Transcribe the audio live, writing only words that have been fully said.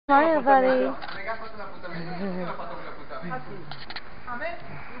Morning, buddy. Raga, ha fatto l'appuntamento, chi ha fatto quell'appuntamento? A me?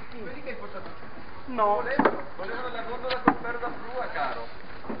 Vedi che hai portato tu? No. Volevano la gondola con perda flua, caro.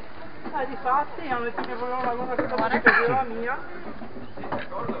 Difatti hanno detto che volevano la gondola che piaceva la mia. Sì,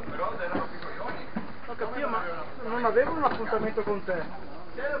 d'accordo, però erano più coglioni. Ho capito, ma non avevano un appuntamento con te.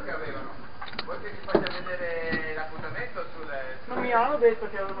 Certo che avevano. Vuoi che ti faccia vedere l'appuntamento Non mi hanno detto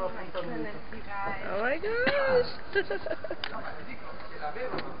che avevano l'appuntamento. Oh my gosh. No, ma ti dico che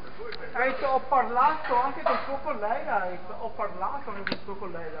l'avevano. Hai detto, ho parlato anche col tuo collega, ho parlato anche col tuo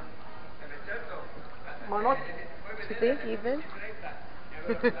collega. Certo. Ma no. You think even?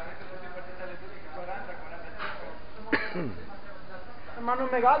 Ma non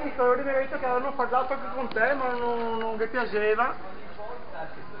mi gadi, però mi avete detto che avevano parlato anche con te, ma non vi piaceva.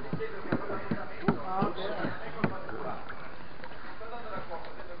 Ah, ok.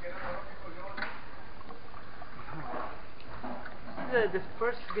 This is the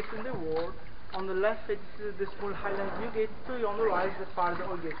first gate in the world. On the left it is the small Highland New Gate, on the right the far the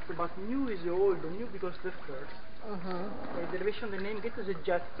old gate. But new is the old, new because the first. The derivation of the name gate is a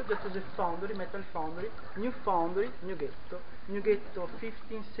jet is a foundry, metal foundry, new gate. New gate of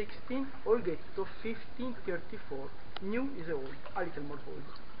 1516, old gate of 1534. New is the old, a little more old.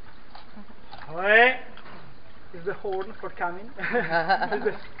 Is the horn for coming. Is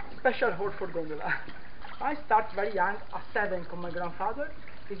the special horn for gondola. I start very young, at 7 with my grandfather.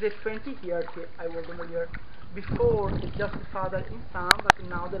 It's a 20 years I was gondolier. Before it's just the father in son, but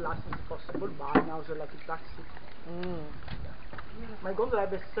now the license is possible by now the lucky taxi. My gondola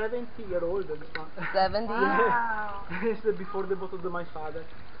is 70-year-old this one. 70? Wow. It's before the boat of my father.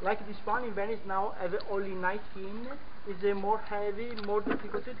 Like this one in Venice now have only 19. It's a more heavy, more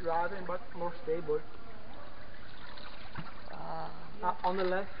difficult to drive, but more stable. On the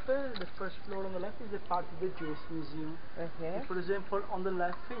left, the first floor on the left is the part of the Jewish Museum. Okay. For example, on the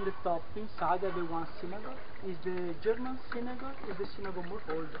left, in the top, inside, there is one synagogue. Is the German synagogue, is the synagogue more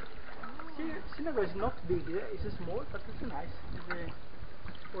old. Synagogue is not big, it's small, but it's nice. It's the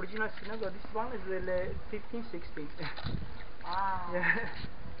original synagogue. This one is the 1516. Wow. Yeah.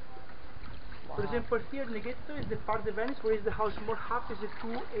 For example, here in the ghetto is the part of Venice where is the house more half is a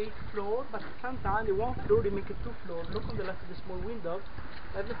 2-8 floor, but sometimes the one floor they make a 2 floor. Look on the left of the small window.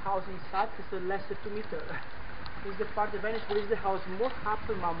 Every house inside is less than 2 meters. This is the part of Venice where is the house more half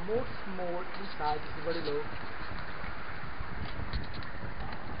but more small inside. It's very low.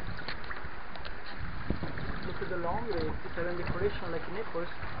 Look at the laundry. It's a decoration like in Naples.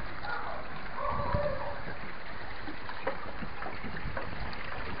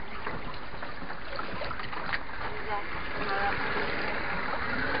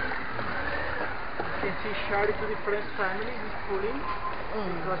 You can see shared to different families with pooling.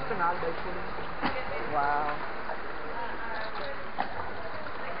 Cross canal by pooling. Wow.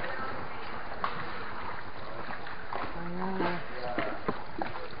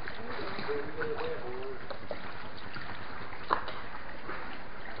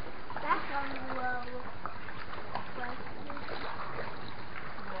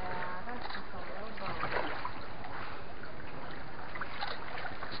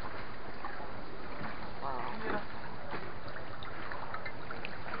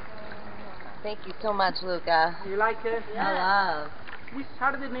 Thank you so much, Luca. You like it? I love. This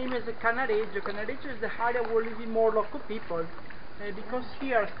area the name is Canareggio. Canareggio is the area where live more local people. Because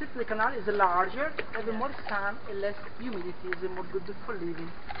here, still the canal is larger, have more sun and less humidity, is more good for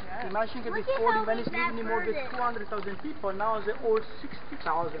living. Yeah. Imagine that before in Venice living more than 200,000 people, now it's all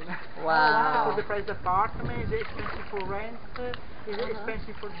 60,000. Wow. For the price of apartment, it's expensive for rent, it's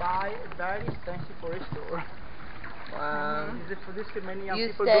expensive for buy, very expensive for restore. Wow. For this many young You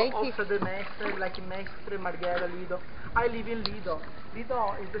people stay go also the Mestre, like in Mestre, Marghera, Lido. I live in Lido.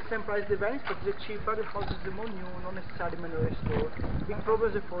 Lido is the same price as Venice, but it's cheaper, the house is more new, not necessarily a restore. Big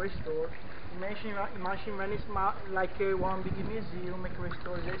problem is for restore. Imagine Venice like one big museum, make a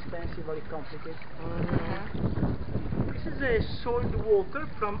restore is expensive, very complicated. This is a salt water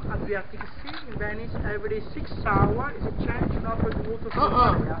from Adriatic Sea in Venice. Every 6 hours is a change of the water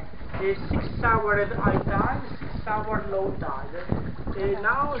from area. 6 hours at high tide, 6 hours low tide.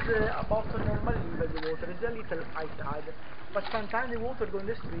 Now it's about the normal level of the water. It's a little high tide. But sometimes the water go in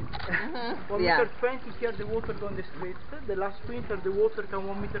the street. 1 meter 20 here the water go in the street. The last winter the water can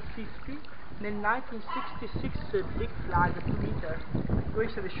 1 meter 50. In 1966 big flood 2 meters. Go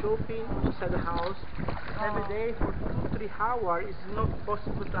inside the shopping, inside the house. Every day for 2-3 hours it's not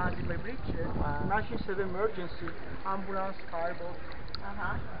possible to transit by bridge. Imagine it's an emergency, ambulance, fireboat.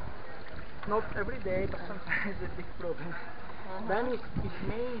 Not every day, but sometimes it's a big problem. Venice is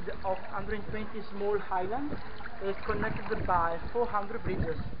made of 120 small islands connected by 400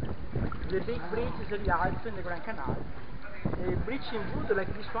 bridges. The big bridge is the Alto in the Grand Canal. A bridge in wood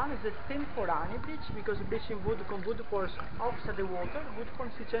like this one is a temporary bridge because a bridge in wood con wood poles outside the water. Wood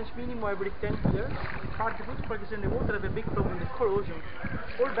poles is changed minimum every 10 years. Part the wood poles in the water have a big problem with corrosion.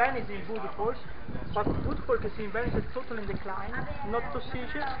 All Venice is in wood poles, but wood poles in Venice is totally in decline, not to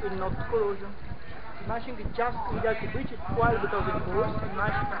seizure and not to corrosion. Imagine just without the bridge 12,000 poles,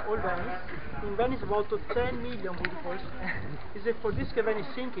 imagine all Venice. In Venice about 10 million wood poles. Is it for this Venice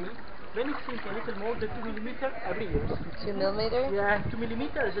sinking? Venice sinking a little more than 2 millimeters every year. 2 millimeters? Yeah, 2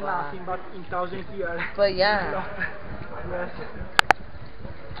 millimeters is Wow. nothing, but in 1,000 years. But yeah. Yes.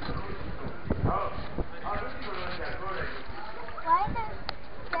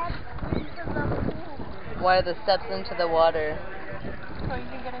 Why are the steps into the water? So you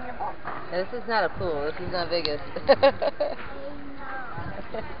can get in your boat. This is not a pool. This is not Vegas.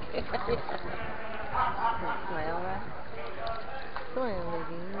 Smile, right? Smile,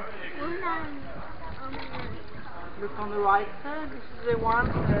 ladies. Look on the right side, this is the one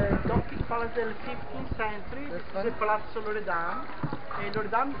Gothic palace del 15th century. This is the Palazzo Loredano.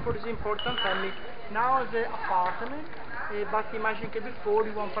 Loredano for this important family. Now the apartment, but imagine that before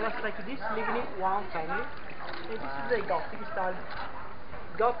you want palace like this, living in one family. This is the Gothic style.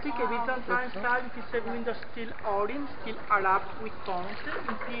 Gothic e Byzantine style, it is a window still Orient, still Arab with font,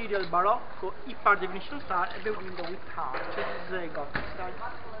 Imperial Barocco, Par the Venetian style, and the window with arch. This is the Gothic style.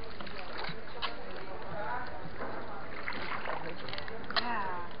 Yeah.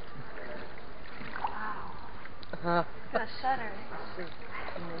 Wow. The shutters.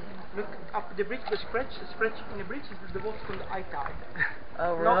 Look up the bridge, the scratch in the bridge is the water from the high tide.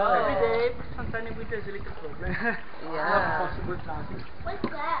 Oh, really? Not every day, but sometimes in winter is a little problem. Yeah. Not possible transit. What's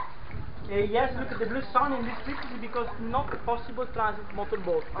that? Yes, look at the blue sun in this bridge is because not possible transit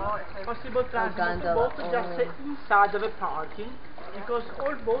motorboat. Possible transit gondola motorboat just inside of a parking. Because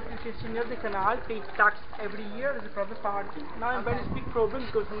all boats you can see near the canal pay tax every year as a private parking. Now in Venice big problem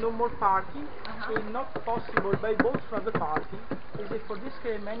because no more parking and not possible by boat to have a parking. Is it for this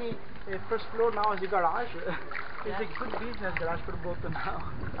many first floor now as a garage? It's a good business garage for boat now.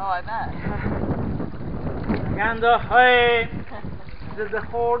 Oh, I bet. And hey, this is the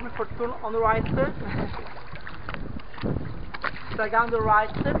horn for turn on the right. Stagando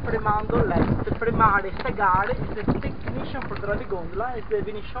right, premando left. Premare, stagare is the technician for the gondola, is the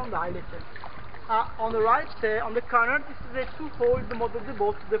Venetian dialect. On the right, on the corner, this is the two-fold model of the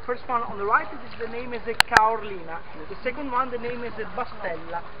boat. The first one on the right, the name is the Carolina. The second one, the name is the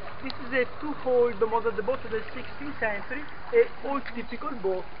Bastella. This is a two-fold model of the boat of the 16th century. A old typical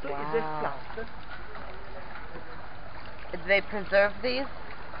boat is a flat. Did they preserve these?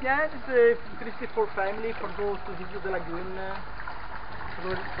 Yeah, it's interesting for family, for go to visit the lagoon,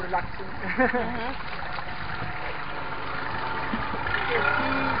 for relaxing. You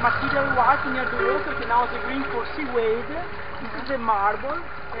see material white near the water, que now is green for seaweed. This is a marble.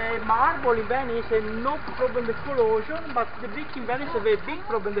 Marble in Venice has no problem with corrosion, but the brick in Venice have a big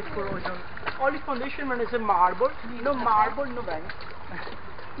problem with corrosion. Only condition when it's a marble, no marble, no Venice.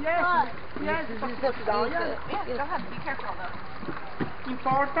 Yes, yes, This is possible to down, yeah. Yeah, go ahead. Be careful though.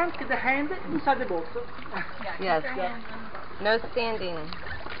 Important, the hand inside the boat. Yeah, Yes. keep your hands in. No standing.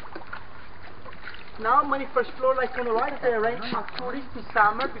 Now many first floor like on the right they rent a tourist in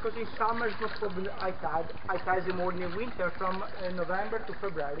summer because in summer is no problem with high tide. High tide is more in the winter from November to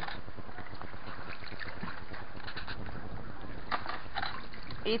February.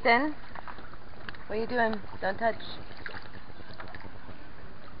 Ethan, what are you doing? Don't touch.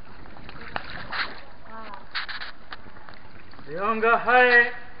 Younger,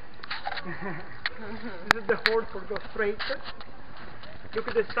 hey! This is the hole for go straight. Look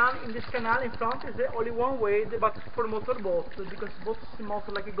at the sun in this canal in front is only one way, but for motorboat because boats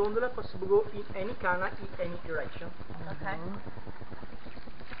motor like a gondola possible go in any canal in any direction. Okay.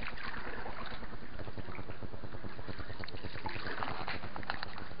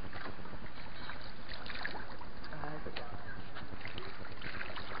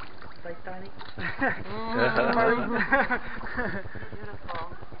 Titanic. Beautiful.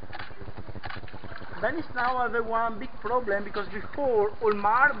 Venice now have one big problem because before all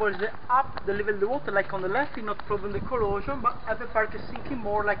marble is up the level of the water like on the left is not problem the corrosion, but other part is sinking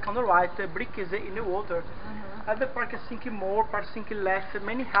more like on the right, brick is in the water. Other part is sinking more, part sinking less.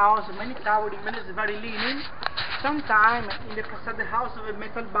 Many houses, many towers in Venice is very leaning. Sometimes in the facade of the house of a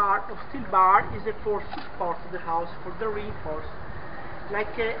metal bar or steel bar is for support of the house for the reinforce. Like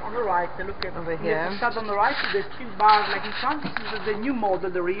on the right, look at over in here. the facade on the right, the steel bar like in front. This is the new model,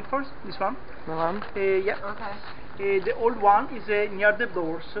 the reinforce. This one. The one? Yeah. Okay. The old one is near the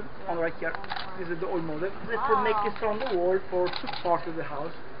doors, on right here. This is the old model. This is to make it from the wall for support of the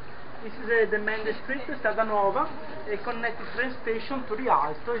house. This is the main street, Strada Nuova, connected train station to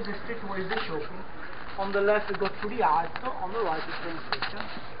Rialto. Is the street where is the shopping. On the left we go to Rialto, on the right is train station.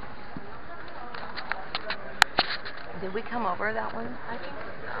 Did we come over that one? I think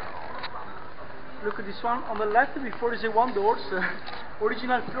so. Look at this one. On the left, before is a one doors.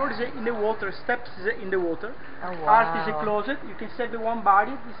 Original floor is in the water. Steps is in the water. Oh, Art is a wow. closet. You can see the one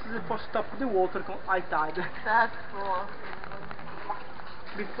body. This is for stop the water high tide. That's cool.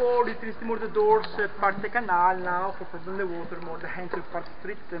 Before it is more the doors part the canal. Now for putting the water more the entry part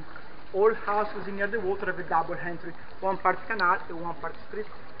street. All houses near the water have a double entry. One part canal and one part street.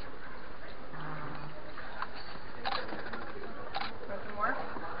 More?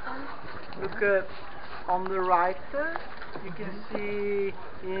 Look on the right, you can see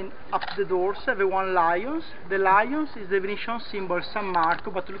in up the doors have one lions. The lions is the Venetian symbol San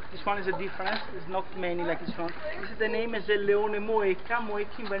Marco, but look, this one is a difference. It's not many like this one. This is the name is a Leone Moeca.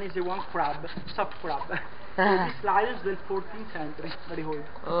 Moeca in Venice is one crab, sub crab. So this lion is the 14th century, very old.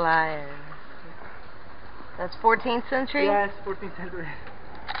 Lion. That's 14th century? Yes, 14th century.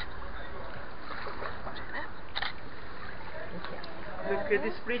 Look at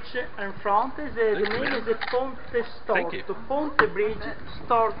this bridge in front. Is the name is the Ponte Storto. Ponte Bridge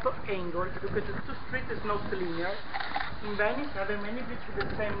Storto Angle. Look at the two street is not linear. In Venice there are many bridges with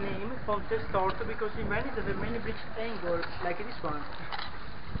the same name, Ponte Storto, because in Venice there are many bridge angle like this one.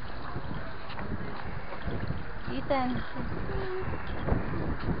 Ethan.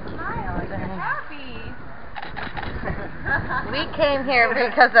 Smile, you're happy. We came here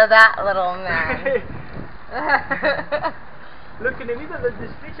because of that little man. Look in the middle of the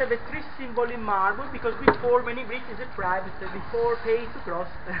street have a tree symbol in marble, because before many bridges are private, before pay to cross.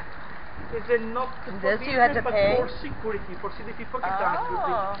 It's not for This you had to business, but pay? for security, for see the people can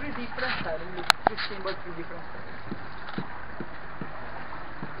transport. Three different styles, look, three symbols, three different styles.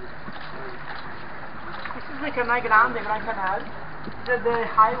 This is the Canal Grande, Grand Canal. This is the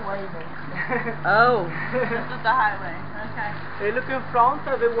highway. Oh. This is the highway. Okay. Look in front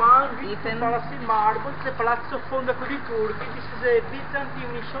of the one with Ethan. palace in marble, the Palazzo Fondaco di Turchi. This is a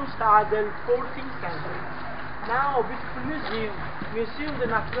Byzantine Venetian style del 14th century. Now, beautiful museum. Museum of the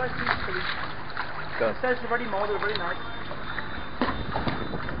Natural History. It's very modern, very nice.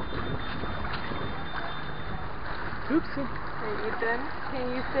 Oopsie. Hey, Ethan, can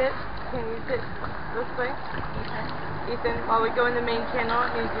you sit? Can you sit this way? Ethan, while we go in the main channel, I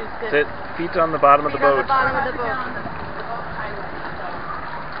need you to sit. Sit, feet on the bottom of the Feet on the boat. bottom of the boat. Highway, so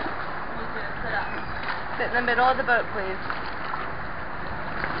you need to sit up. Sit in the middle of the boat, please.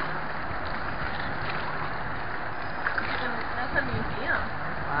 That's a museum.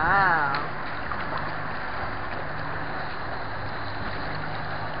 Wow.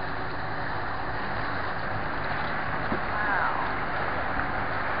 Wow.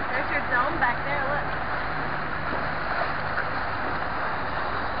 There's your dome back there, look.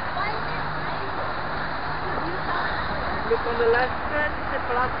 Look on the left, the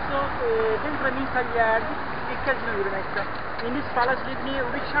Palazzo Benjamin Tagliari, il Casino di Venezia. In this palace lived near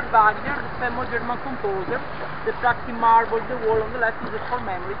Richard Wagner, the famous German composer. The plaque in marble, the wall on the left is for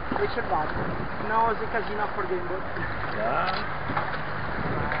memory, Richard Wagner. Now the casino for game board.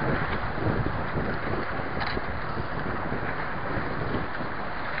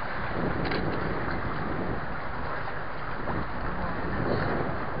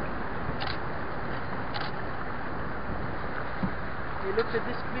 You look at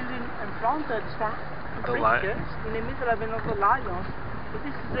this building in front, this one, The brick, lion. yes, in the middle of another lion. So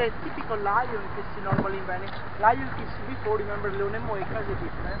this is a typical lion you see normally in Venice. Lion you see before, remember Leone Moeca is a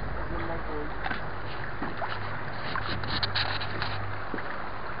difference, as we more told.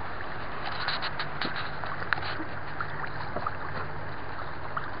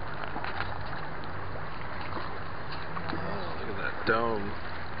 Look at that dome.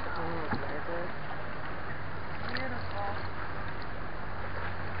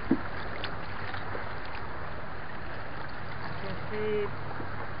 You can see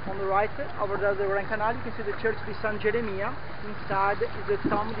on the right, over there the Grand Canal, you can see the Church di San Geremia. Inside is the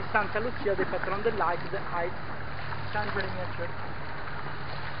tomb di Santa Lucia, the patron del light, the height, San Geremia Church.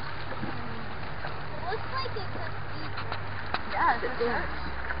 Looks like a cathedral. Yeah, it's a church.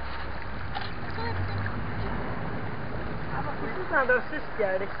 This is another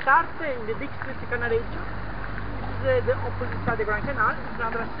sestiere. Start in the big street Canareggio. This is the opposite side of the Grand Canal. This is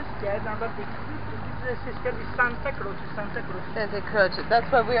another sestiere, another big street. This is the sestiere di Santa Croce, Santa Croce. Santa Croce.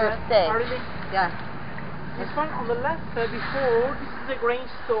 That's where we were staying. Really? Yeah. This one on the left before, this is a grain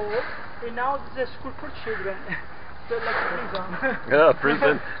store, and now this is a school for children. like prison. Yeah,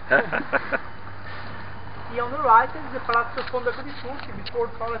 prison. Here on the right is the Palazzo Fondaco di Turchi. Before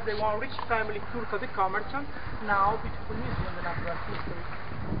Palace, they were rich family Turco the commerciant. Now, beautiful museum, the natural history.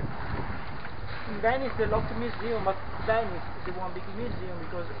 In Venice, there are lots of museums, but Venice is the one big museum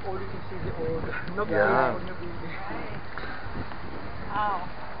because all you can see is the old, not the new building. Oh.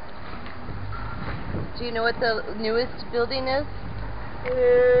 Do you know what the newest building is?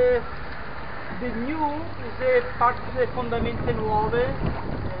 The new is a part delle fondamenta nuove,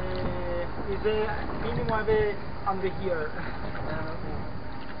 is a minimum under here.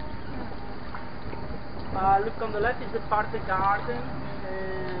 Look on the left is the part of the garden,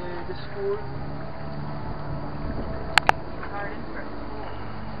 the school. Garden for school.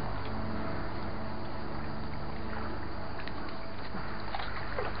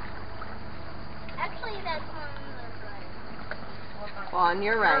 Actually, that's on the right. On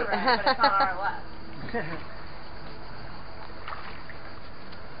your right. But it's on our left.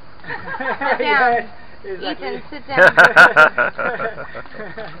 Sit down. Yes, exactly. Ethan, sit down.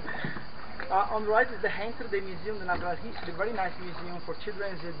 On the right is the Henkel, the museum, the natural history, very nice museum for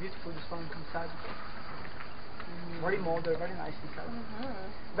children. It's beautiful, this one inside. Very modern, very nice inside.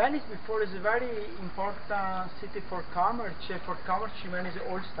 Venice before is a very important city for commerce. For commerce, Venice is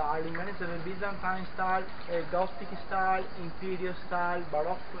old style. In Venice, a Byzantine style, Gothic style, Imperial style,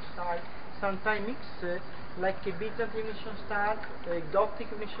 Baroque style. Sometimes mix like a Byzantine Venetian style, Gothic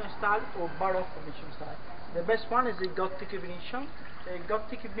Venetian style, or Baroque Venetian style. The best one is the Gothic Venetian.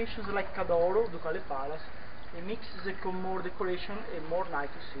 Gothic Venetian is like Cadoro, Ducale Palace. It mixes with more decoration and more nice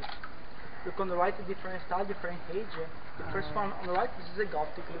to see. Look on the right, a different style, different age. The first one on the right, this is a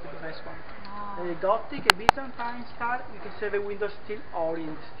Gothic, look at the nice one. The Gothic, a Byzantine style, you can see the windows still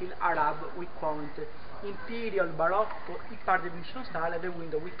Orient, still Arab with point. Imperial, Baroque, each part of the Venetian style, and the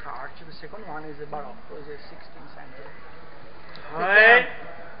window with arch. The second one is a Baroque, is a 16th century. Hey.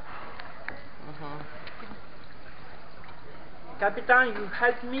 Capitan, you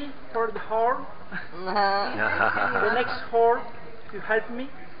help me for the horn. The next horn, you help me.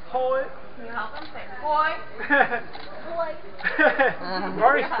 Hoy. Can you help them say boy? Boy.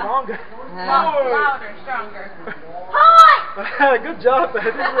 Very strong. Louder, stronger. Hi! Good job. This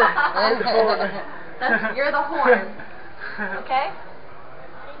is the horn. You're the horn. Okay?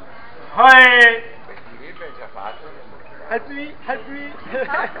 Hoy. Help me, help me.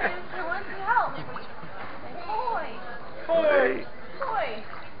 Help you. Who wants to help? Boy. Hoy. Boy.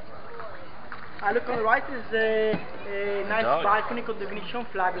 Look on the right is a nice balcony with the Venetian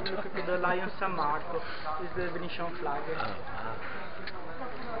flag. Look at the Lion San Marco. Is the Venetian flag.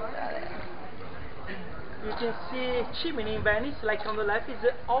 You can see chimney in Venice, like on the left, is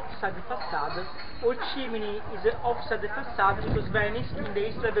offside the facade. All chimney is offside the facade because Venice in the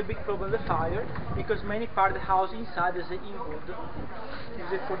east have a big problem with the fire because many part of the house inside is in wood.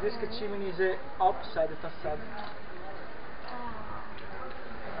 Is for this chimney is offside the facade.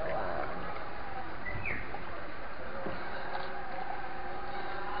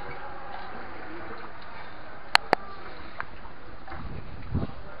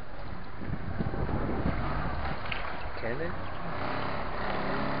 Cannon?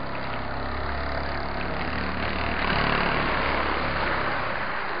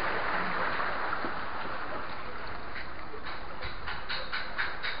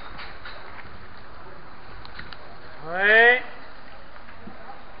 Hey.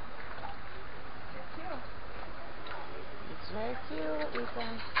 It's very cute,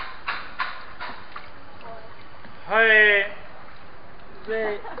 Ethan. Hey.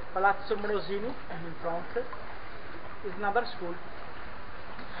 The Palazzo Morosini in front is another school.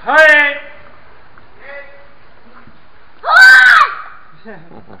 Hey. This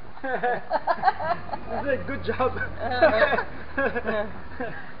is a good job.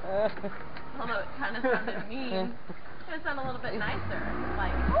 Although it kind of sounded mean. It could sound a little bit nicer.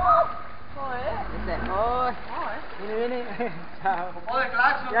 Like, boy. Dice, oh, Boy. Vieni, ciao. Un po' di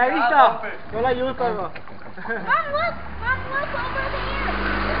clacson, Hai visto? Non l'aiuto. Mom, look! Mom, look over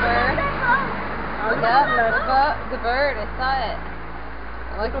there! the bird. The bird, I saw it.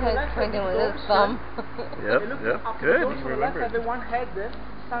 I like how he's pointing with his thumb. Yep, yep, good. You remember. Have one head,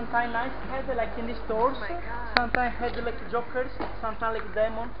 sometimes nice head like in the stores, sometimes head like jokers, sometimes like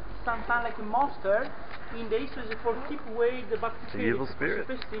demon, sometimes like a monster. In the East is for keep away the bad The evil spirit.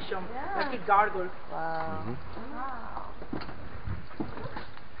 superstition, like a gargoyle. Wow. Wow.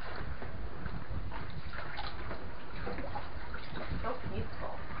 So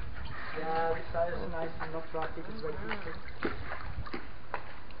peaceful. Yeah, this side is nice and not traffic, it's very peaceful.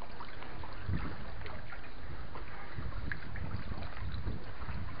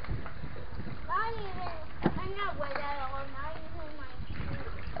 I don't even, I'm not wet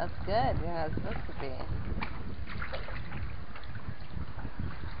good. Yeah, it's supposed to be.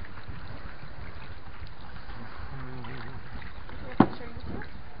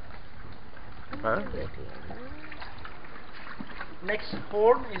 Huh? Next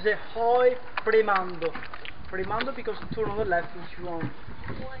horn is a hoi premando. Premando because turn on the left if you want.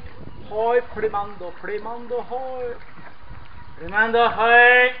 Hoi premando. Premando hoi. Premando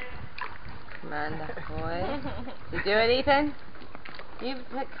hoi. Amanda, boy. You do it, Ethan? You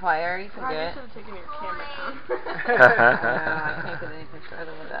hit choir, you can do it. should have taken your camera down. I can't get anything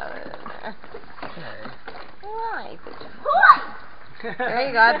further without it in there. Why? There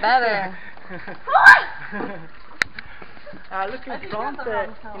you go, better. Look in front,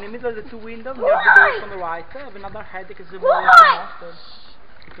 in the middle of the two windows, near the doors on the right, I have another head that is a more monster.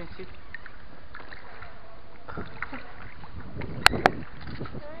 You can see.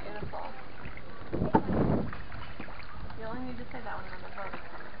 Beautiful. You only need to say that one when the boat is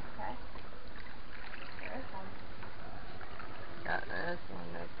coming, okay? There is one. Yeah, there's one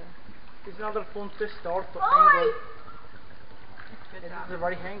right there. It's another ponte storto angle. Good This job. is a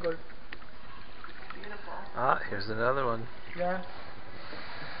very angle. Beautiful. Ah, here's another one. Yeah.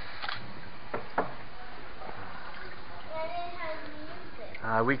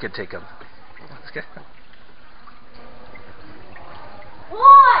 We could take him. Let's go.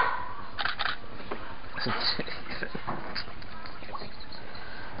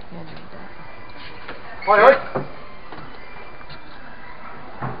 Oi, oi!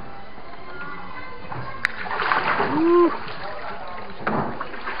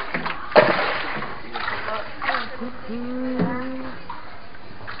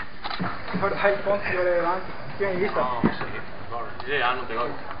 Guarda il ponte che volevo avanti. Ti hai visto? No, sì. Guarda, non te lo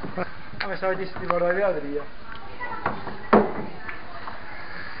Ah, mi stavo di guardare la via.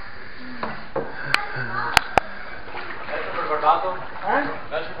 Adesso per barbato? Eh?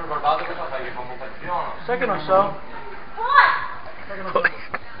 Adesso per barbato cosa fai? Che convocazione? Sai che non so? Sai che non so?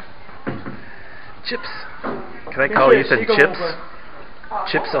 Chips. Can I call Ethan Chips?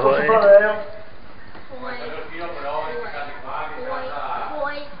 Chips ahoy.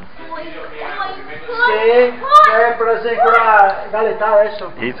 Sì, per esempio dall'età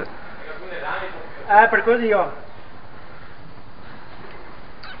adesso. Ethan. Per quello dico.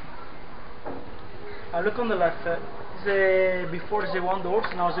 Look on the left. Before the one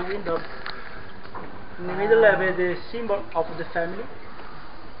doors, now the window. In the middle have the symbol of the family.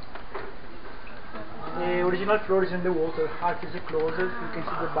 The original floor is in the water. Half is closed. You can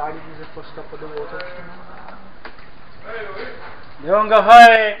see the body is the first top of the water. Don't go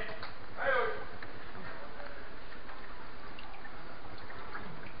high.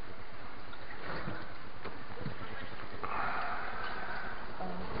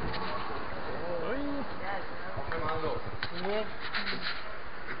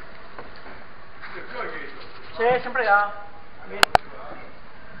 Sì, sempre là.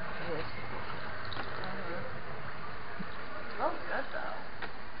 Smells good though.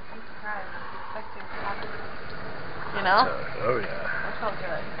 I'm surprised. I was expecting to have it. You know? Oh yeah. That smells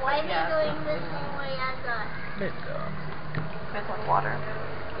good. Why are Yeah. they doing this same way as us? Guys want water?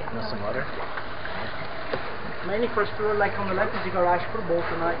 Want some water? Mainly first floor, like on the left, is the garage for boat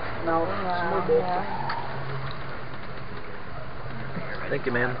tonight. Now, small boat. Thank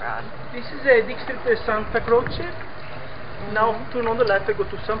you, man. This is a district Santa Croce. Now turn on the left and go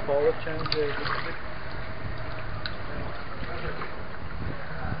to San Polo, change the district.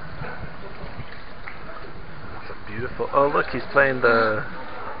 It's a beautiful. Oh, look, he's playing the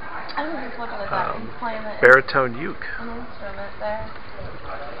I was just looking at that. He's playing it. baritone uke. An instrument there.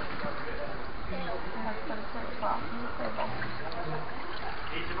 It has put a tip cloth on the table.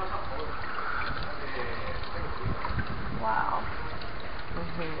 Wow.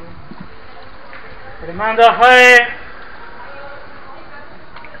 Rimando high.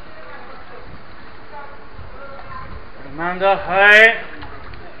 Rimando high.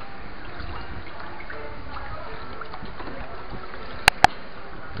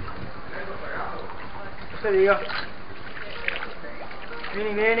 Cosa dico?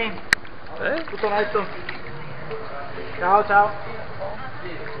 Vieni, vieni. Tutto netto. Ciao, ciao.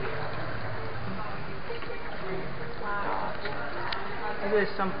 This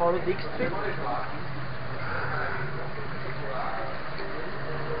is San Polo district.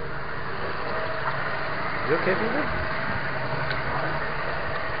 You okay, baby?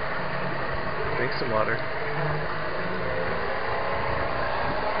 Drink some water. You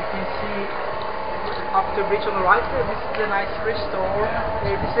can see up the bridge on the right there, this is a nice restore.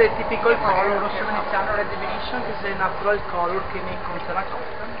 This is a typical color, rosso veneziano, red Venetian. This is a natural color che make con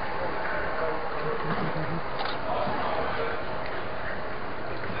terracotta.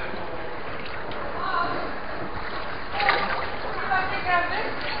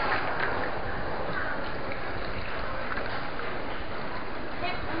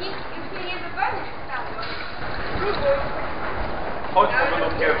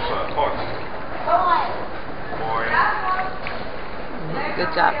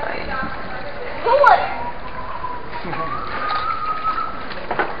 Good job, buddy.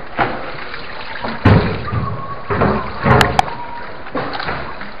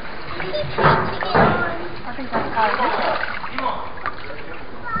 I think that's probably it.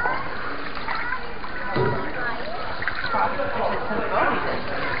 Probably, if it's his boat, he did.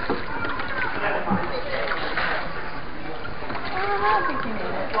 I don't think he made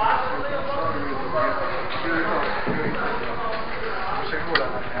it.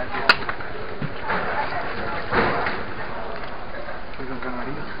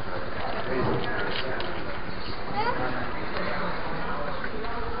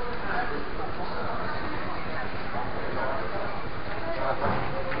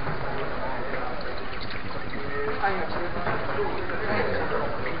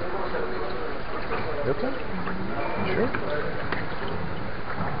 Okay. Sure.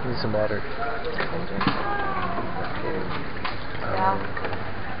 Need some water.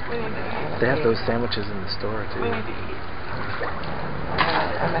 They have those sandwiches in the store too. I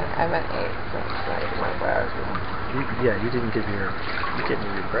meant 8, so it's like 24 hours ago. You didn't give your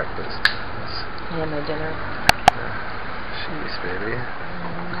breakfast. Yeah, my dinner. Jeez, baby.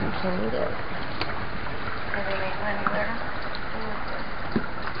 You can eat it. I didn't eat mine either.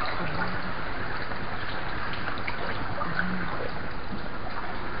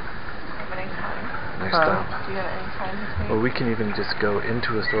 Next up. Do you have any time to Well, we can even just go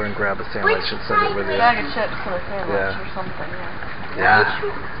into a store and grab a sandwich and send it with a you. bag of chips for a sandwich Yeah. or something, yeah. Yeah.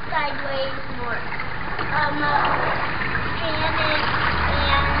 Sideways or Spanish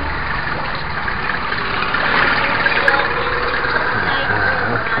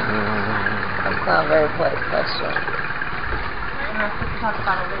That's not a very polite question. We're not supposed to talk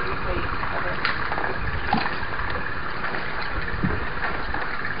about a lady's weight ever.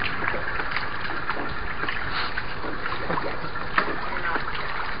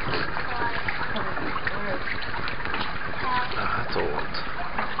 That's old.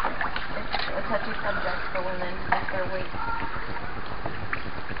 It's a touchy subject for women with their weight.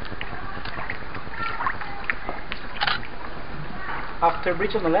 After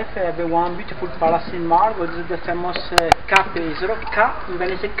bridge on the left, I have one beautiful palace in marble. This is the famous Ca Pesaro. Ca in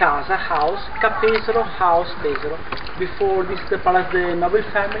Venice, casa, house. Ca Pesaro, house, Pesaro. Before this, the palace, the noble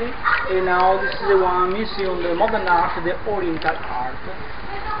family, and now this is the one museum, the modern art, the Oriental art.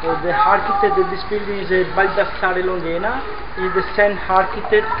 The architect of this building is Baldassare Longhena. He is the same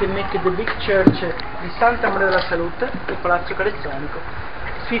architect who make the big church di Santa Maria della Salute, the Palazzo Carezzonico.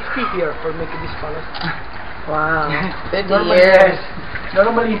 50 years for making this palace. Wow. 50 Normally, years.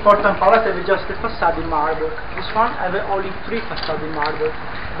 Normally important palace have just the facade in marble. This one have only 3 facades in marble.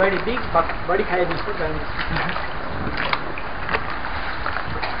 Very big but very heavy for them.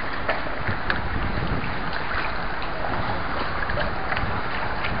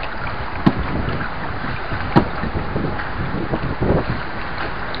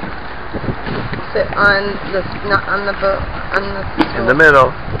 Sit on the, not on the boat, on the stool. In the middle.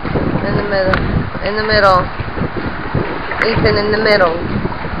 In the middle. In the middle. Ethan, in the middle.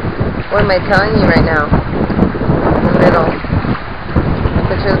 What am I telling you right now? In the middle.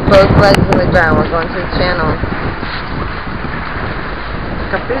 Put your both legs in the ground. We're going to the channel.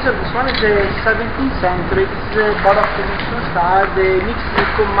 Ca Pesaro, this one is the 17th century. This is a Baroque Venetian style. The mix is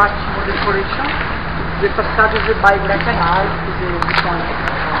too much more decoration. The facade is by Grand Canal. Is this one.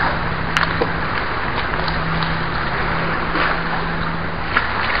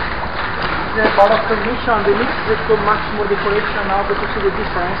 The Baroque Venetian, the mix is too much more decoration now because of the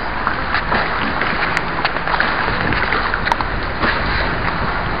difference.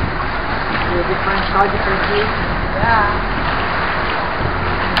 The different size, different height. Yeah.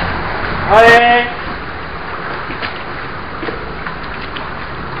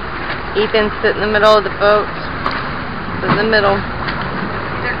 Ethan, sit in the middle of the boat. Sit in the middle.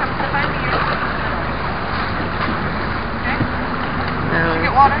 There comes the find me. Okay? Get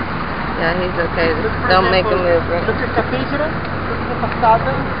No. water? Yeah, he's okay. Don't make a move. Right? Look at the Pesaro, look at the facade,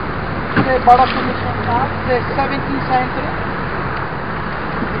 the Baroque Venetian style, the 17th century.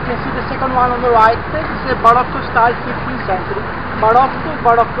 You can see the second one on the right. This is a Baroque style 15th century. Baroque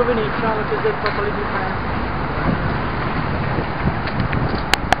Venetian, which is a totally different.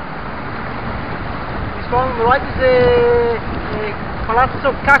 This one on the right is a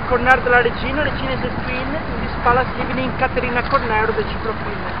Palazzo Ca Cornero della Regina. Regina is a queen. In this palace living in Caterina Cornero, the Cipro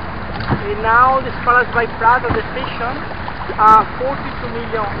queen. And now this palace by Prada, the station, 42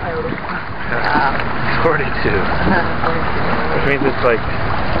 million euros. 42. Which means it's like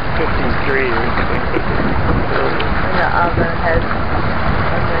 53 or something. The other head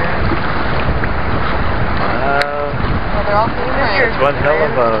over there. Wow. they're all It's one hell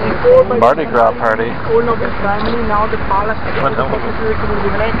of Before a Mardi Gras party. All noble family, now the palace is One hell of a the Comune di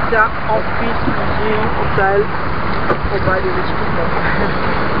Venezia, office, museum, hotel, or by the rich people.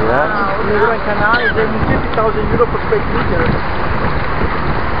 Yeah. The Grand Canal is €50,000 per square meter.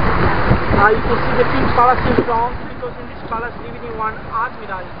 You can see the pink palace in front because in this palace living in one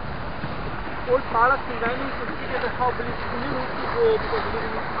admiral. All palace in Venice considered the obelisk in the roof because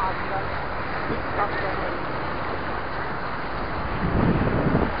living in admiral. Big castle.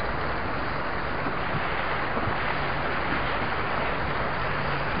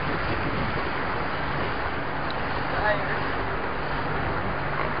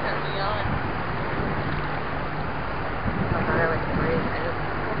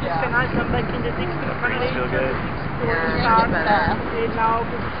 Can I come back in the 16th Canal Feel good. Yeah, it's better. and now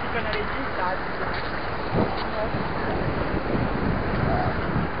the 16th Canal inside.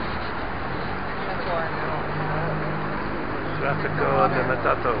 Traffico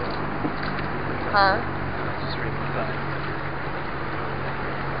limitato. Huh? Just read the sign.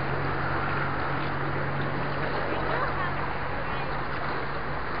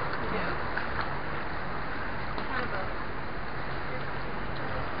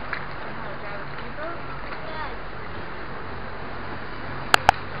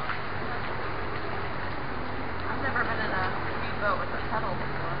 I've never been in a speedboat with a pedal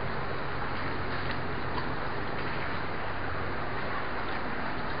before.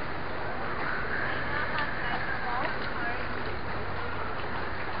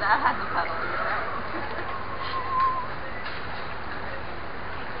 That has a pedal, you're right.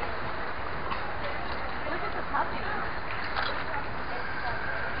 Look at the puppy.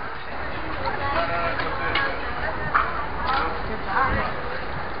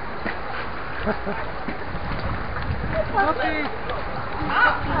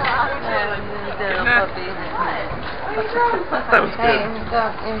 Good job. That was Hey, good.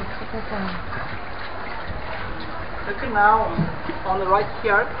 put this on. Okay, now on the right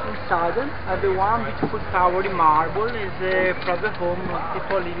here inside, the one beautiful tower in marble is a private home.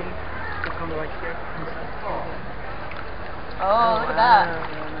 People living on the right here inside. Oh, look at that.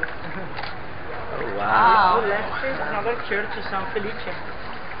 Oh, On wow. the left is another church, San Felice.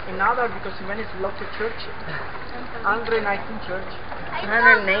 Another because in Venice lots of church. 119 church.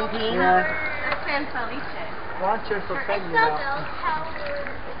 119? Yeah. That's San Felice. One church for I family saw now. those towers in Italy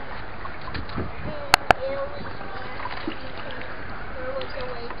and there was a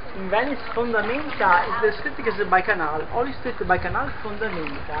way to In Venice Fondamenta is the street is by canal. Only street by canal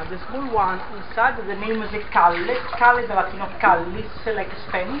Fondamenta. The small one inside the name is a Calle. Calle the Latino Callis, like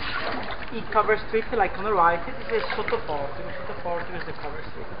Spanish. It covers street like on the right. It is a Sottoportico. Sottoportico is the cover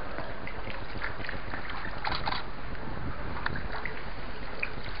street.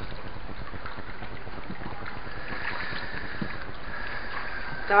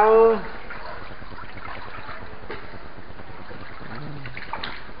 Ciao.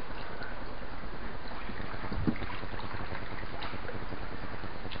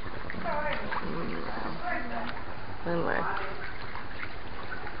 Anyway.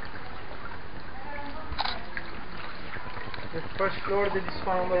 The first floor, this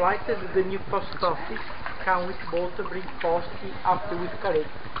one on the right, is the new post office. Come with boat, bring post after with carrette.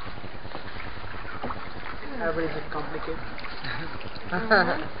 Everything is complicated.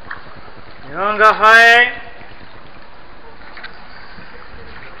 Young cafe.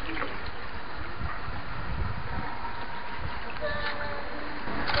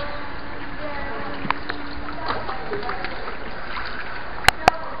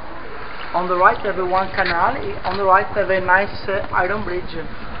 On the right have one canal, on the right have a nice iron bridge.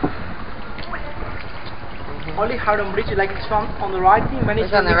 Only iron bridge like this one on the right in Venice.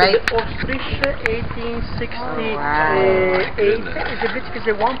 Which on the right? The Ostrich 1868 Wow. is a bridge is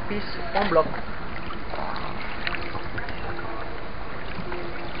a one piece, one block.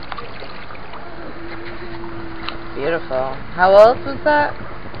 Beautiful. How old was that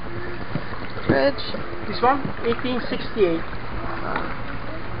bridge? This one 1868.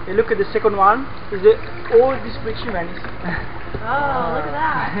 And look at the second one, is the oldest bridge in Venice. Oh, look at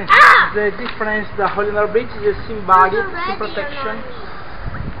that. The difference, the Holliner Bridge is a symbolic to protection.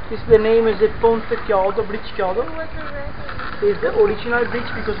 This the name is the Ponte Chiodo, Bridge Chiodo. Is the original bridge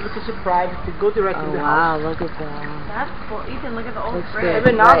because look it's a private, to go directly in the house. Look at that. That's cool. Ethan, look at the old Looks bridge. Have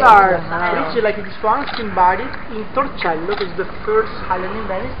good. another Right. bridge like this one, symbolic in Torcello, which is the first island in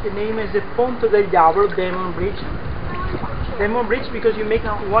Venice. The name is the Ponte del Diavolo, Demon Bridge. Demon Bridge because you make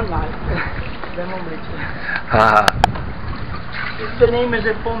one line. Demon Bridge. Haha. The name is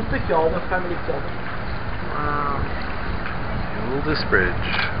a Ponte Chiodo, family Chiodo. Wow. The oldest bridge.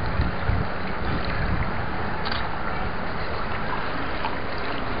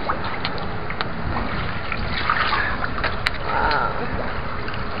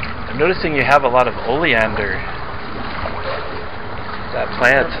 noticing you have a lot of oleander. That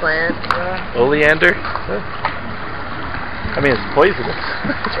plant. The plant. Oleander? I mean, it's poisonous.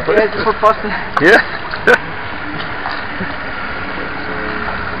 It's Yeah, poisonous. it's for pasta. Yeah.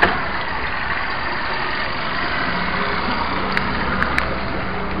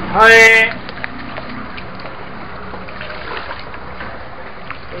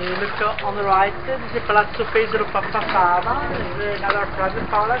 Look on the right, this is Palazzo Pesaro Pappasava, this is another private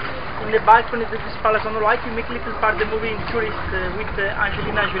palace. In the balcony of this palace on the right, you make a little part of the movie in Tourist with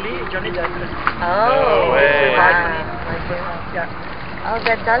Angelina Jolie and Johnny Depp. Oh, No way. wow. Yeah. Oh,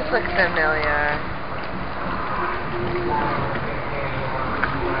 that does look familiar.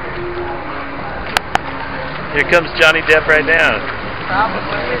 Here comes Johnny Depp right now.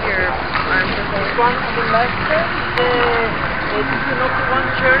 Probably with your arms This one on the left, this is not one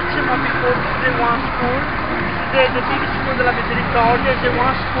church, but before this is one school. This is the big school della Misericordia, is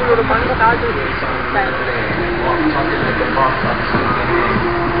one school of Umanità del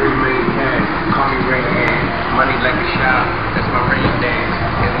Money like a shot, that's my rain dance.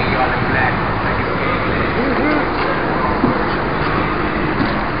 And we all in black, like it's gangland.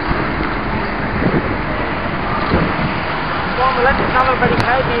 On the left is another very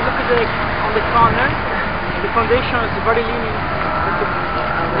heavy. Look at on the corner. The foundation is very leaning.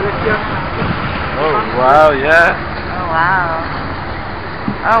 Oh, wow, yeah. Oh, wow.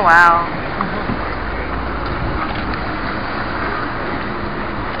 Oh, wow.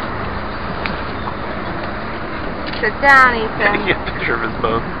 Sit down, Can you Ethan. get a picture of his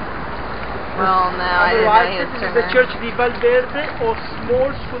bones? Well, no, I On the didn't know right, you was this is gonna... the church di Valverde or small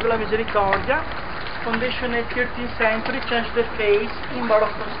school della Misericordia. Foundation in 13th century, changed the face in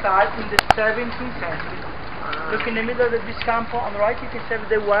Moroccan style in the 17th century. Look in the middle of this campo on the right, you can see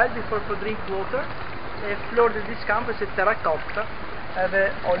the well before for drink water. The floor of this campo is a terracotta, have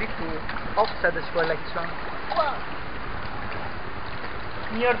only two offset as well like this one.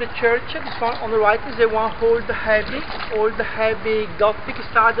 Near the church, this one on the right is a one old heavy Gothic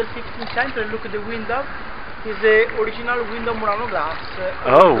style of the 15th century. Look at the window, is the original window Murano glass.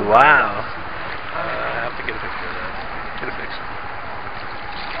 Oh, wow. I have to get a picture of that. Get a picture.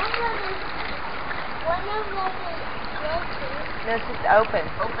 No, it's just open.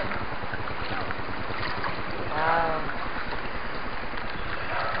 Open. Wow.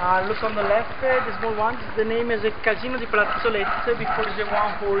 Look on the left, the small one, the name is Casino di Plazzolette, before the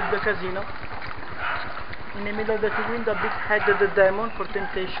one old casino. In the middle of the window, big headed demon for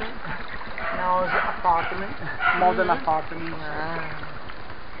temptation. Now is apartment, modern apartment. Wow.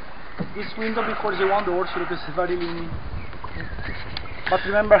 This window before the one door, so look, it's very leaning. But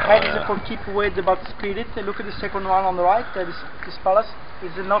remember, head is for keep away the bad spirit. Look at the second one on the right, this palace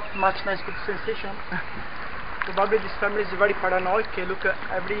is not much nice good sensation. Probably this family is very paranoid. Look at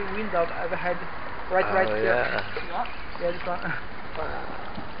every window I've had right here. Yeah. Yeah, this one.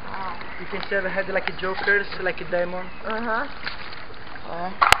 You can see I've had like a jokers, like a demon.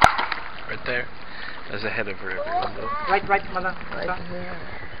 Right there. There's a head over every window. Right, madam. Right here.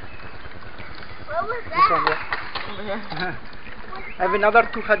 What was This one, that? Over here. I have another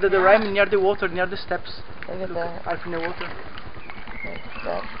two headed ram near the water, near the steps. Look at that. Out in the water. Okay,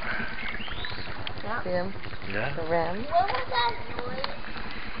 that. See him? Yeah. The ram. What was that noise?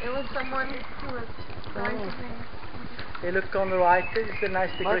 It was someone who was going to me. Hey, look on the right, this is a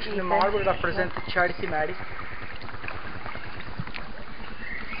nice decoration in Ethan? marble that represents Charity Mary.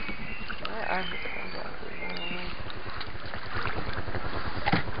 Where are his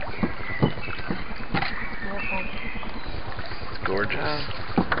It's gorgeous.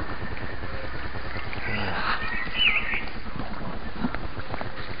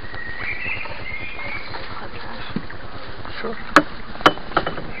 Sure.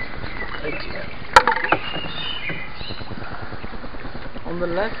 On the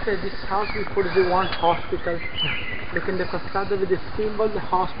left, this house before the one hospital. Look in the facade with the symbol, the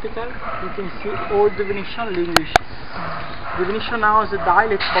hospital. You can see old Venetian language. The Venetian now is a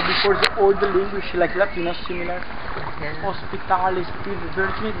dialect, but before the old language like Latino, similar. Hospitale, Steve,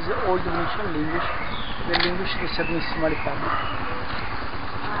 Virgin is the old Venetian language. The language of the Serenissima Republic.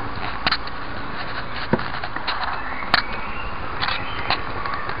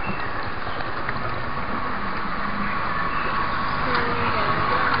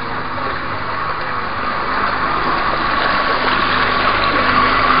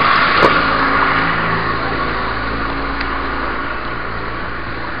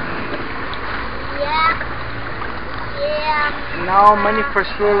 Now many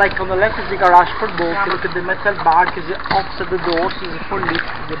first floor, like on the left is the garage for boat. Look at the metal bar, is opposite the doors, is for lift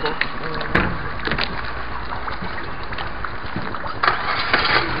the boat.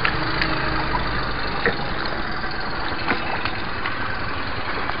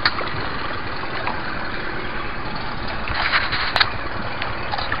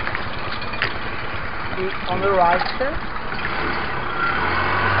 see on the right.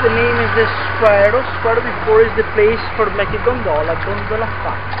 The name is the Square. Square before is the place for making gondola, Gondola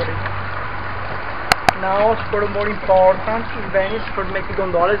factory. Now Square more important in Venice for making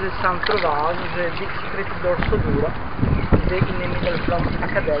gondola is the San Trovaz, the big street d'Orso Duro, the in the middle from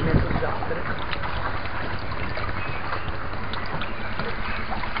Academia to Zagreb.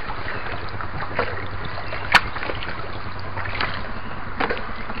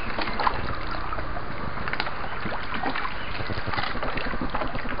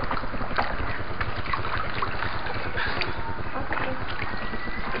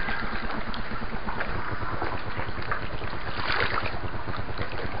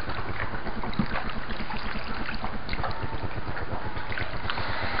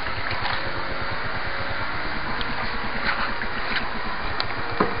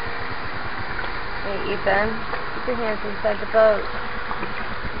 Hey, Ethan, keep your hands inside the boat.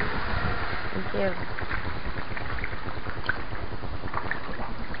 Thank you.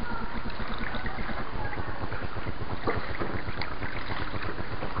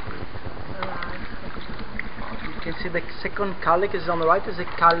 You can see the second calle is on the right, is a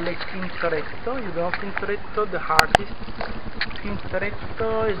calle Tintoretto. You know Tintoretto, the artist.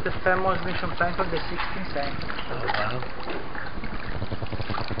 Tintoretto is the famous Venetian painter of the 16th century. Oh, wow.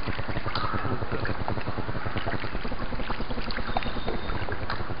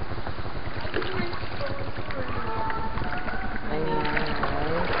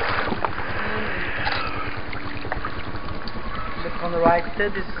 On the right,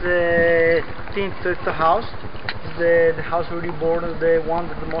 this is the Tintoretto house. The house reborn, the one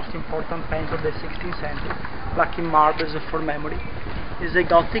of the most important painter of the 16th century, black in marble for memory. Is a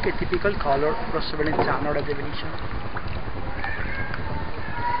Gothic, a typical color, rosso Veneziano or the Venetian.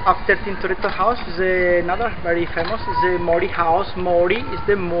 After Tintoretto house is another very famous, is the Mori house. Mori is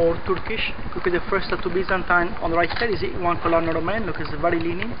the more Turkish. Look at the first tattoo Byzantine on the right side, is one colonna Roman, look, it's very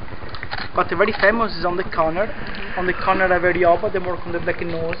leaning. But the very famous is on the corner. On the corner a very open, the more on the black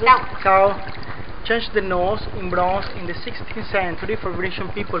nose. Ciao. Changed the nose in bronze in the 16th century for Venetian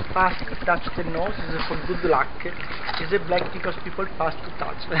people pass to touch the nose is for good luck. Is a black because people pass to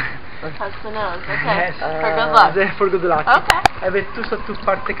touch. Touch the nose, okay. Yes. For good luck. For good luck. Okay. Have two sotto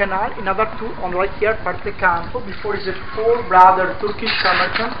parte canal, another two on the right here, parte campo. Before is a four brother Turkish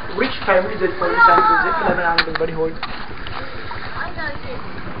merchant, rich family that for century, 1100, very old.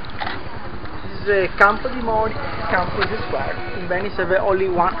 This is Campo di Mori. Campo is a square. In Venice have only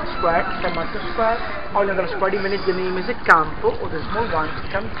one square, San Marco Square. All other square in Venice the name is a Campo, or the small one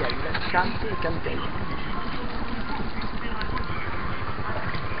Cantelle. Campi e Cantelle.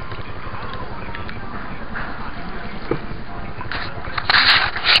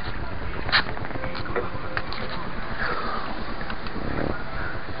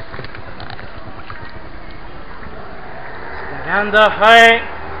 Stand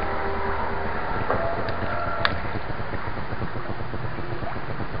high.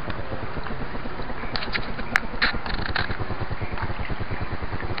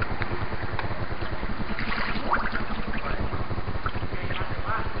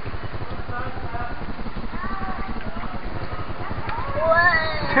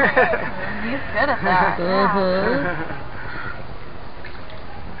 He's good at that.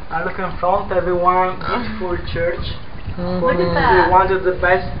 I look in front, everyone beautiful church. Look at that. One of the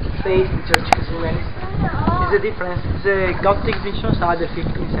best faced churches in Venice. Is a difference. It's a Gothic Venetian side of the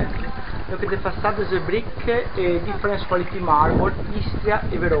 15th century. Look at the facade is a brick, a different quality marble, Istria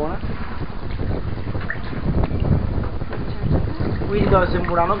e Verona. Windows in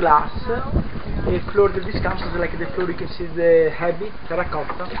Murano glass. The floor of this campus is like the floor you can see the heavy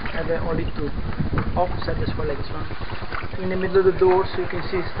terracotta and only two offset as well like this one. In the middle of the door so you can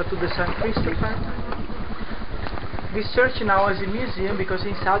see statue of Saint Christopher. This church now is a museum because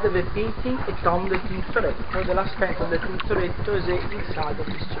inside of the painting a tomb of the Tintoretto. The last painting of the Tintoretto is inside of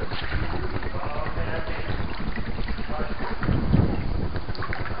this church.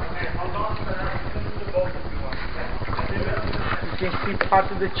 You can see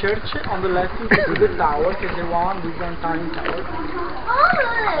part of the church. On the left you can see the tower, is the one Byzantine tower.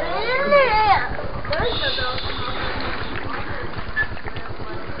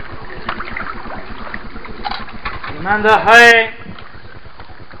 Amanda, hey!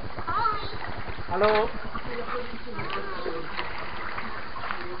 Hello?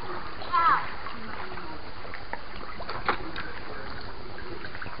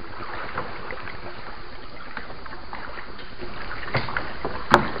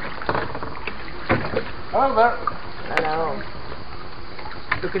 Over. Hello.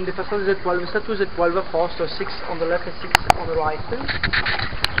 Look in the facade, the 12 statues, the 12 apostles, 6 on the left and 6 on the right.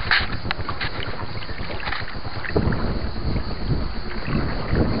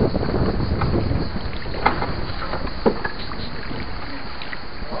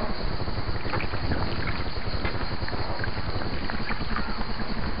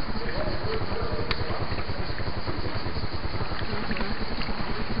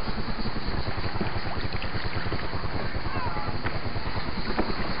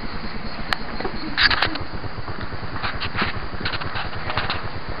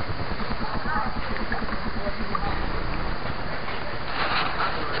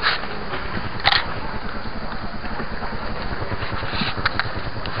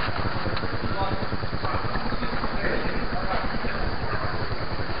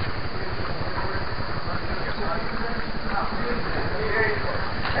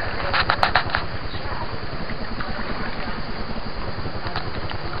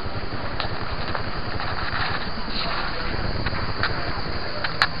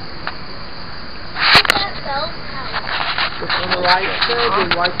 Look on the right,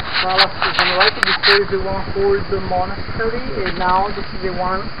 the white palace is on the right. Before is the one called the monastery, and now this is the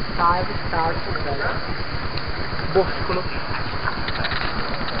one 5-star hotel. Boscolo.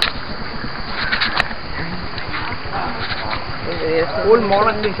 All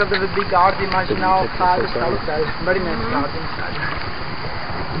monasteries have a big garden. Imagine now 5-star hotel. Very nice garden inside.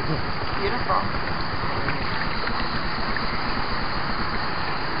 Beautiful.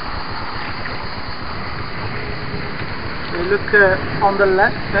 You look on the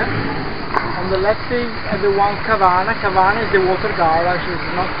left. On the left is the one Cavana. Cavana is the water garage.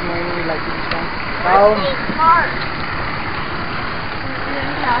 It's not many like this one. Now, Smart.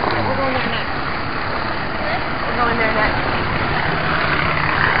 Yeah, we're going there next. We're going there next.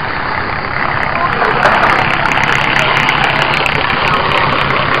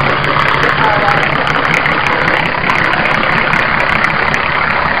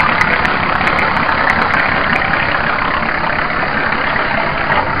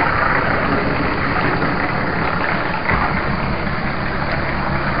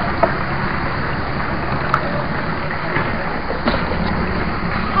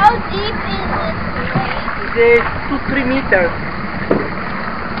 How deep is this place? it's 2-3 meters. 23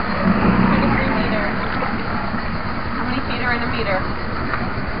 meters. How many feet are in a meter?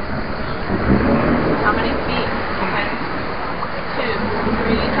 How many feet? Okay. 2.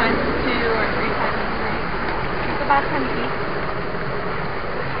 3 times 2 or 3 times 3. It's about 10 feet.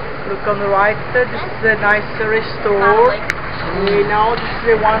 Look on the right. This is a nice restaurant. Now this is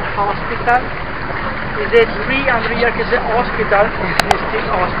the one hospital. Is a 300 years hospital. It's still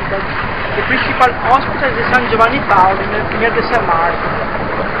hospital. The principal hospital is the San Giovanni Paolo near the San Marco.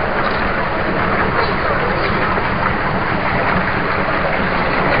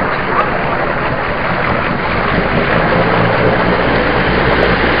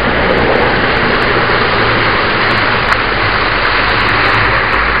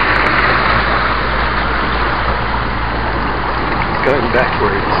 Going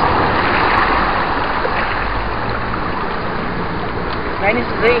backwards. Venice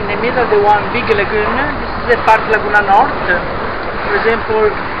is in the middle of the one big lagoon. This is the part Laguna North. For example,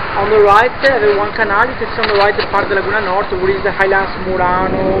 on the right the one canal, it is on the right the part of Laguna North, where is the Highlands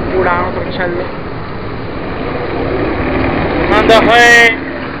Murano, Torcello. And the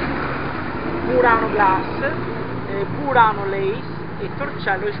Murano glass, Murano lace, and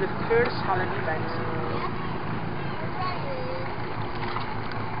Torcello is the first Highland in Venice.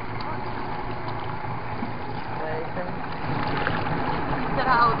 Said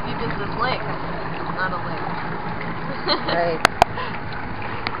how deep is this lake? It's not a lake. Right.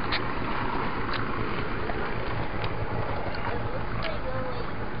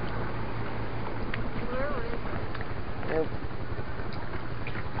 Nope.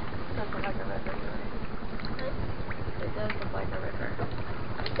 Doesn't look like a river. It does look like a river.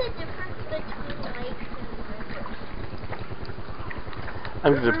 What's the difference between lakes and rivers?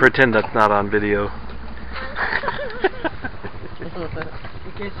 I'm going to pretend that's not on video.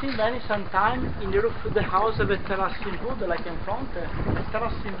 You can see Venice sometime in the roof of the house of a terrace in wood, like in front. A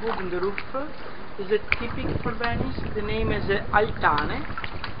terrace in wood in the roof is a typical for Venice. The name is Altane.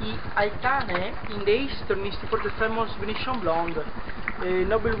 Altane in the history is for the famous Venetian blonde. A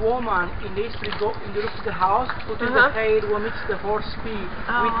noblewoman in the history go in the roof of the house, put in the hair who mix the horse pee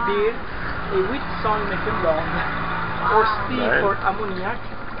with beer, with sun make them blonde. Horse pee for ammoniac,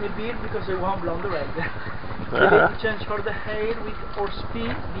 the beer because they want blonde red. So they change for the hair with horse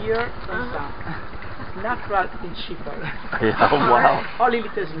pee, beer, and sun. Natural and cheaper. Yeah, wow. Only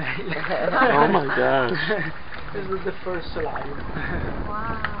little smell. Oh my gosh. This was the first live.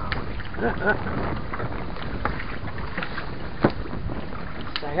 Wow.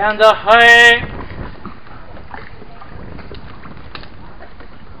 Second hey.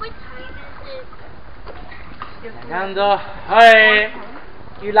 What time is it? Second hey.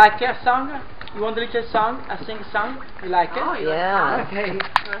 You like a song? You want to listen a song? I sing a song? You like it? Oh, Yeah. Okay.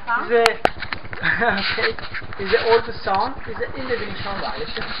 song? Okay. Is the old song? Is it in the Venetian Valley?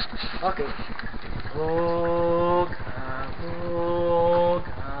 Okay. Boca,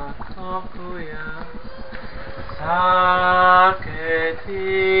 boca, cocuia, sa che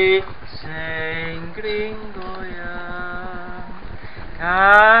ti sei in gringoia,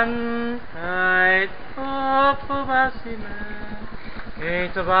 canta e dopo bassi me, che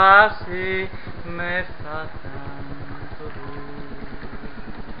tu bassi me fa tanto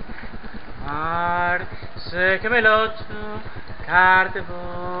mar, se che me l'occhio, carte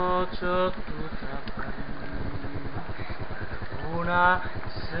vocio tutta una,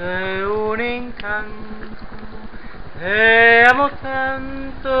 se un incanto, e amo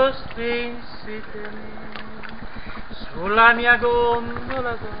tanto strinsi te me, sulla mia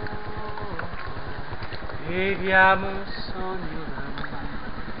gondola d'oro, viviamo un sogno d'amore.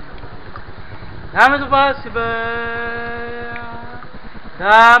 Dammi due passi bella,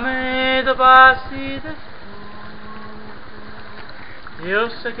 dammi due passi da sole, io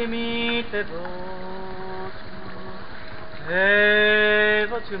so che mi te voce, e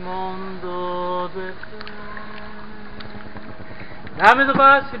voce il mondo due freni. Dammi due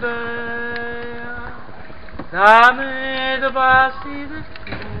passi bella, dammi due passi da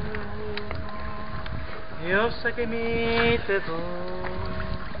sole, io so che mi te voce,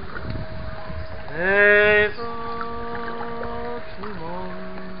 e voce il mondo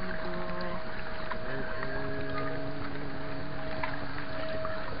due freni.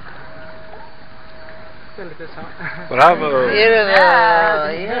 Quello che sa. Bravo. Beautiful. Yeah.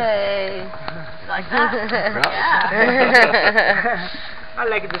 Yay. Like that. Yeah. I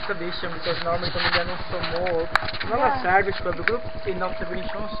like this tradition because normally quand il y a non so more, non la service per the group et notre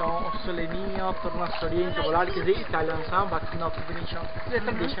Venetian song of Solenio, Tornasso Oriente, Volare, is the Italian song, but not Venetian. The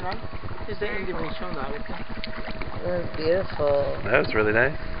traditional is the in the Venetian dialect. It was beautiful. That was really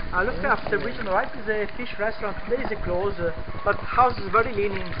nice. Look after the bridge on the right is a fish restaurant. There is a close, but house is very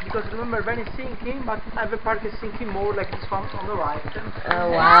leaning because remember Venice is sinking, but every park is sinking more like this one on the right.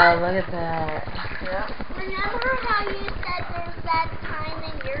 Oh wow, look at that. Yeah. Remember how you said there's that time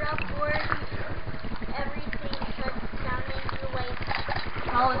in Europe where everything shuts down and you like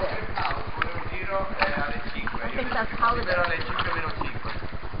Holiday. Un giro alle 5. I think that's holiday. Libero alle 5 meno 5.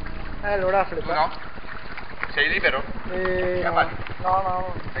 Allora, Tu no? Sei libero? Chiamati.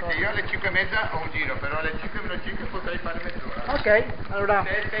 No. Perché io alle 5 e mezza ho un giro, però alle 5 meno 5 potrei fare mezz'ora. Ok, allora.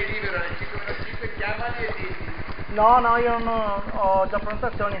 Se sei libero alle 5 meno 5 chiamali e digli. No, io non ho già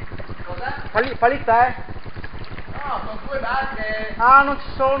prenotazioni. Cosa? Falli te? No, sono 2 barche. Ah, non ci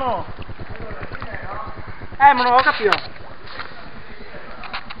sono. Ma non ho capito.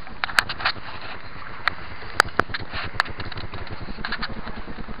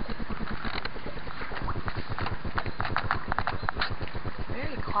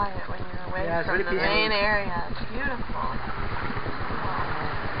 Very quiet when you're away Yeah, it's from really the peaceful. main area. It's beautiful.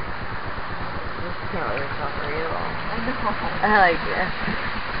 This can't really talk real. I know. I like it.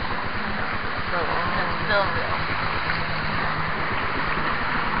 So It's still real.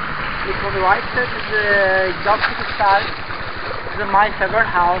 Look on the right side is the Gothic style. This is my favorite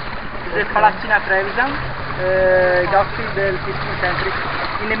house. This is Palazzina Trevisan, Gothic del 15th century.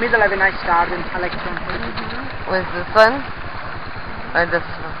 In the middle have a nice garden. I like it. was this one? Or this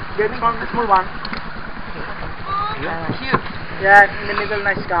one? Yeah, this one, the small one. Cute. Yeah, in the middle,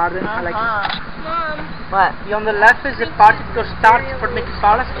 nice garden. I like it. Mom. What? On the left is a part that starts for Mickey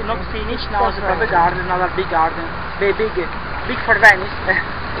Palace and not finished. Now it's a proper garden, another big garden. Big for Venice.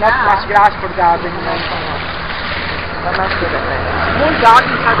 Not much grass for garden. Don't mess with it, right? Small garden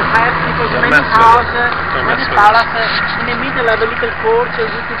inside the house because Don't many mess with it. houses, Don't many mess with it. palaces. In the middle have a little porch, a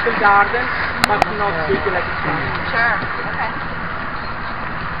little garden, but not big like this one. Sure. Okay.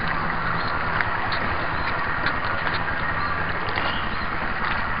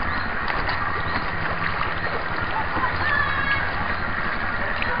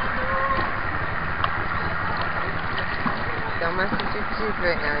 Don't mess with your teeth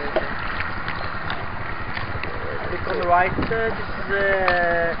right now, Ethan. Look on the right, this is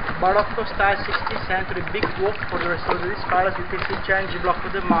a Barocco style 16th century big walk for the rest of this palace. You can see change block for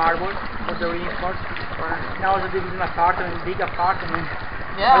the marble, for the reinforced. Now it's a big apartment, big apartment.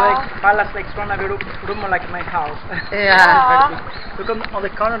 Yeah. Like palace like one have a room like my house. Yeah. Very big. Look on the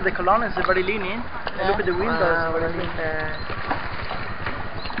corner, the column is very leaning. And look at the windows, Wow, very look leaning. at that.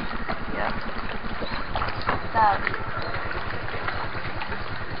 Yeah. That.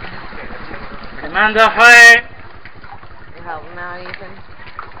 Amanda, hi! You helping out, Ethan?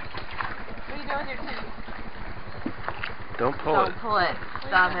 What are you doing with your teeth? Don't pull Don't it. pull it.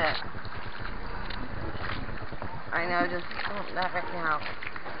 Stop it. I know, just not right now.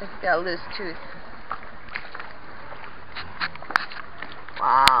 It's got a loose tooth.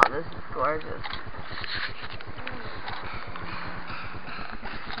 Wow, this is gorgeous.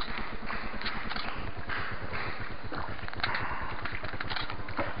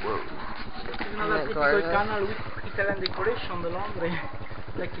 Another Isn't it typical gorgeous? canal with Italian decoration, the laundry,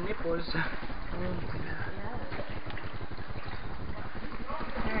 like in Naples.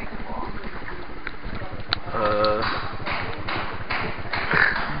 Very cool.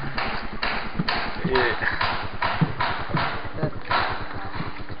 Yeah.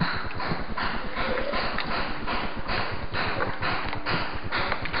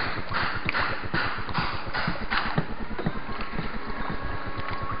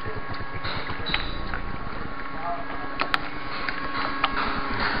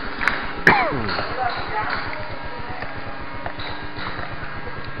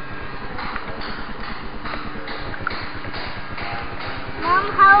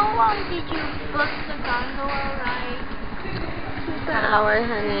 How long did you book the gondola ride? An hour,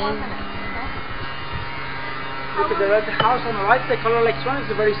 honey. Look at the red house on the right, the color like swan is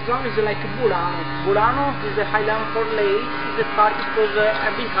very strong, it's like Burano. Burano is a highland for lake, it's a party because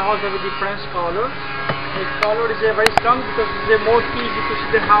every house has a different color. The color is very strong because it's more easy to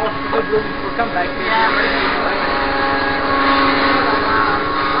see the house to the blue before come back.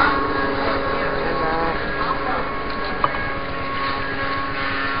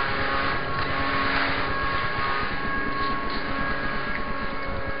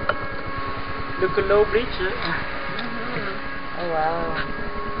 Look at low bridge. Oh wow.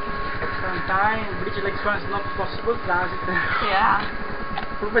 Sometimes bridge like swan is not possible transit. Yeah.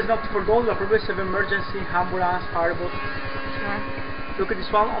 Probably it's not for gondola, probably it's an emergency ambulance, fireboat. Look at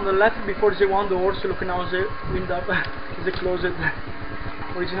this one on the left before the one door, so look now the window up is the closet.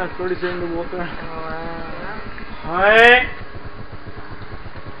 Original floor is in the water. Oh wow. Hi.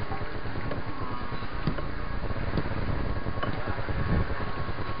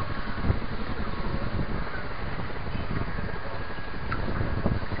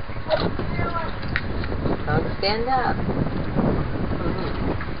 Don't stand up.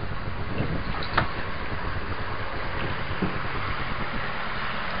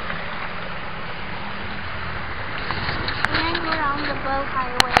 And we're on the boat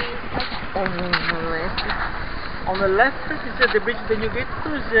highway. On the left is the bridge, then you get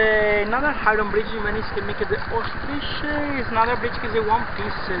to another iron bridge in Venice can make it the ostrich, is another bridge is a one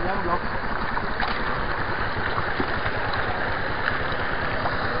piece, one block.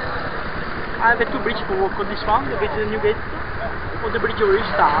 I have two bridges for walk on this one, the bridge then you get or the bridge where you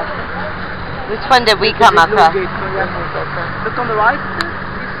start. Which one did we come across? Look on the right,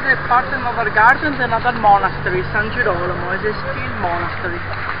 this is a part of another garden, another monastery, San Girolamo, is a still monastery.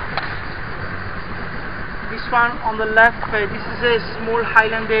 This one on the left, this is a small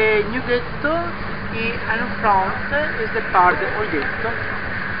island, new ghetto, and in front is the part, the old ghetto.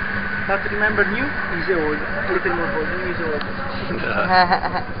 But remember, new is the old, a little more old, new is the old.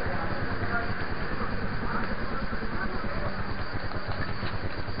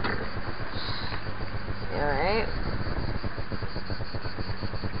 You alright?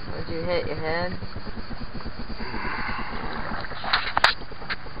 Did you hit your head?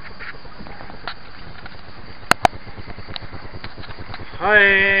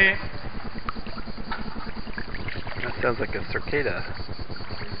 Hi. That sounds like a cicada.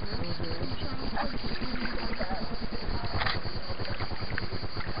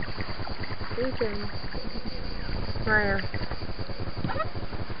 Ethan. Maya.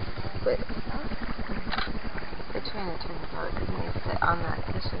 Wait. They're trying to turn the boat. You need to sit on that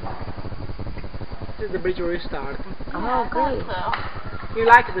cushion. This is the bridge where you start. Oh, great. You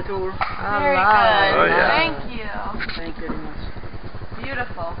like the tour? Very wow. good. Oh, yeah. Thank you. Thank you very much.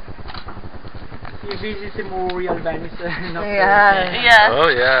 Beautiful. You visit more real Venice. Not Yeah. Yes. Oh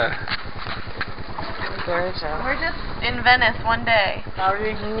yeah. Gorgeous. We're just in Venice one day.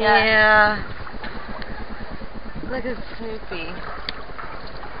 Sorry. Yeah. Look at Snoopy.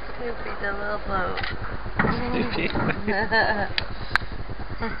 Snoopy, the little boat. Snoopy.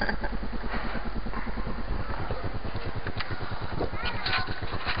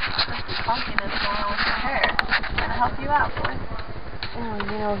 Funkiness going on with your hair. Trying to help you out, boy. Oh,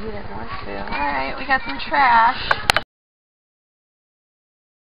 you know, he doesn't want to. Alright, we got some trash.